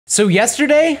So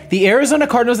yesterday, the Arizona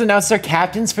Cardinals announced their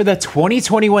captains for the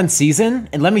 2021 season,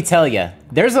 and let me tell you,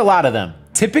 there's a lot of them.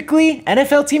 Typically,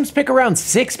 NFL teams pick around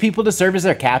 6 people to serve as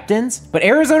their captains, but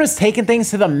Arizona's taken things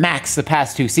to the max the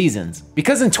past 2 seasons.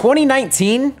 Because in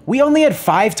 2019, we only had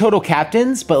 5 total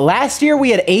captains, but last year we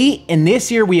had 8, and this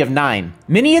year we have 9.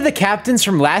 Many of the captains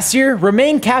from last year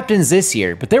remain captains this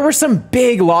year, but there were some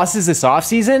big losses this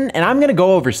offseason, and I'm going to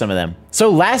go over some of them. So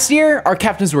last year, our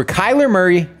captains were Kyler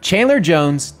Murray, Chandler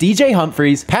Jones, DJ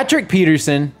Humphries, Patrick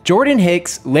Peterson, Jordan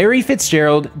Hicks, Larry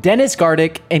Fitzgerald, Dennis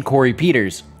Gardeck, and Corey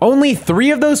Peters. Only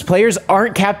 3 of those players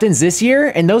aren't captains this year,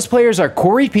 and those players are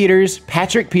Corey Peters,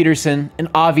 Patrick Peterson, and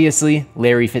obviously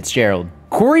Larry Fitzgerald.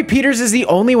 Corey Peters is the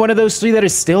only one of those 3 that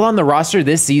is still on the roster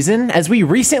this season, as we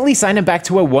recently signed him back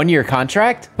to a 1-year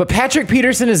contract. But Patrick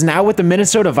Peterson is now with the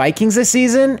Minnesota Vikings this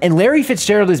season, and Larry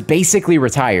Fitzgerald is basically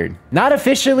retired. Not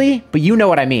officially, but you know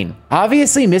what I mean.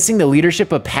 Obviously, missing the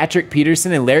leadership of Patrick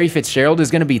Peterson and Larry Fitzgerald is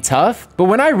going to be tough, but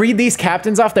when I read these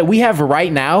captains off that we have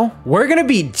right now, we're going to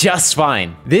be just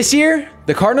fine. This year,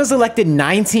 the Cardinals elected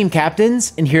 9 team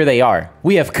captains, and here they are.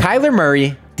 We have Kyler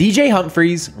Murray, DJ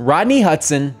Humphries, Rodney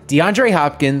Hudson, Deandre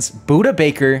Hopkins, Budda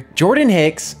Baker, Jordan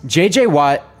Hicks, JJ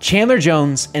Watt, Chandler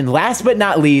Jones, and last but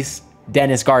not least,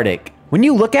 Dennis Gardeck. When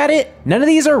you look at it, none of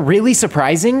these are really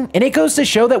surprising, and it goes to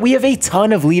show that we have a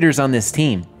ton of leaders on this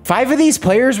team. 5 of these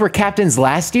players were captains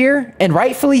last year, and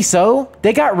rightfully so.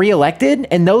 They got reelected,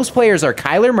 and those players are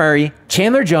Kyler Murray,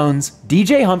 Chandler Jones,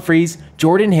 DJ Humphries,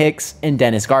 Jordan Hicks, and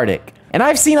Dennis Gardeck. And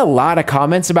I've seen a lot of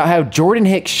comments about how Jordan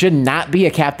Hicks should not be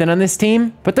a captain on this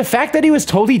team, but the fact that he was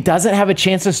told he doesn't have a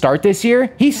chance to start this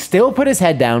year, he still put his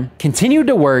head down, continued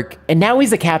to work, and now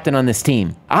he's the captain on this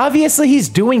team. Obviously, he's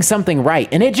doing something right,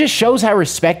 and it just shows how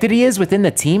respected he is within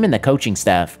the team and the coaching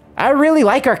staff. I really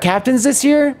like our captains this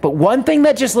year, but one thing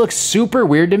that just looks super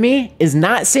weird to me is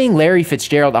not seeing Larry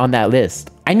Fitzgerald on that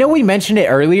list. I know we mentioned it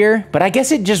earlier, but I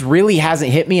guess it just really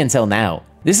hasn't hit me until now.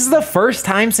 This is the first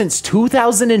time since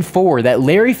 2004 that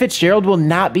Larry Fitzgerald will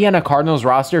not be on a Cardinals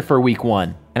roster for week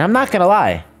 1. And I'm not gonna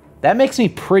lie, that makes me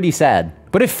pretty sad.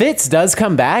 But if Fitz does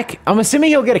come back, I'm assuming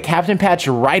he'll get a captain patch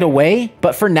right away,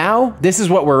 but for now, this is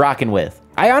what we're rocking with.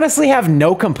 I honestly have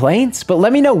no complaints, but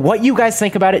let me know what you guys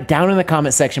think about it down in the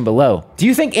comment section below. Do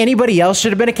you think anybody else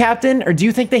should have been a captain, or do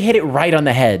you think they hit it right on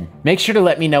the head? Make sure to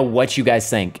let me know what you guys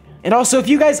think. And also, if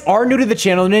you guys are new to the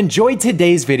channel and enjoyed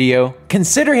today's video,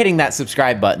 consider hitting that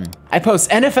subscribe button. I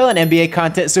post NFL and NBA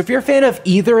content, so if you're a fan of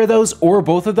either of those or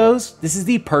both of those, this is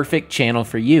the perfect channel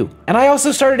for you. And I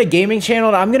also started a gaming channel,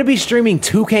 and I'm going to be streaming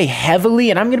 2K heavily,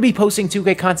 and I'm going to be posting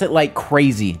 2K content like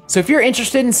crazy. So if you're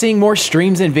interested in seeing more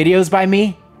streams and videos by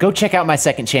me, go check out my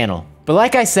second channel. But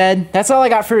like I said, that's all I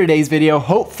got for today's video.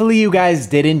 Hopefully you guys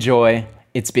did enjoy.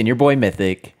 It's been your boy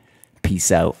Mythic.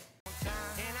 Peace out.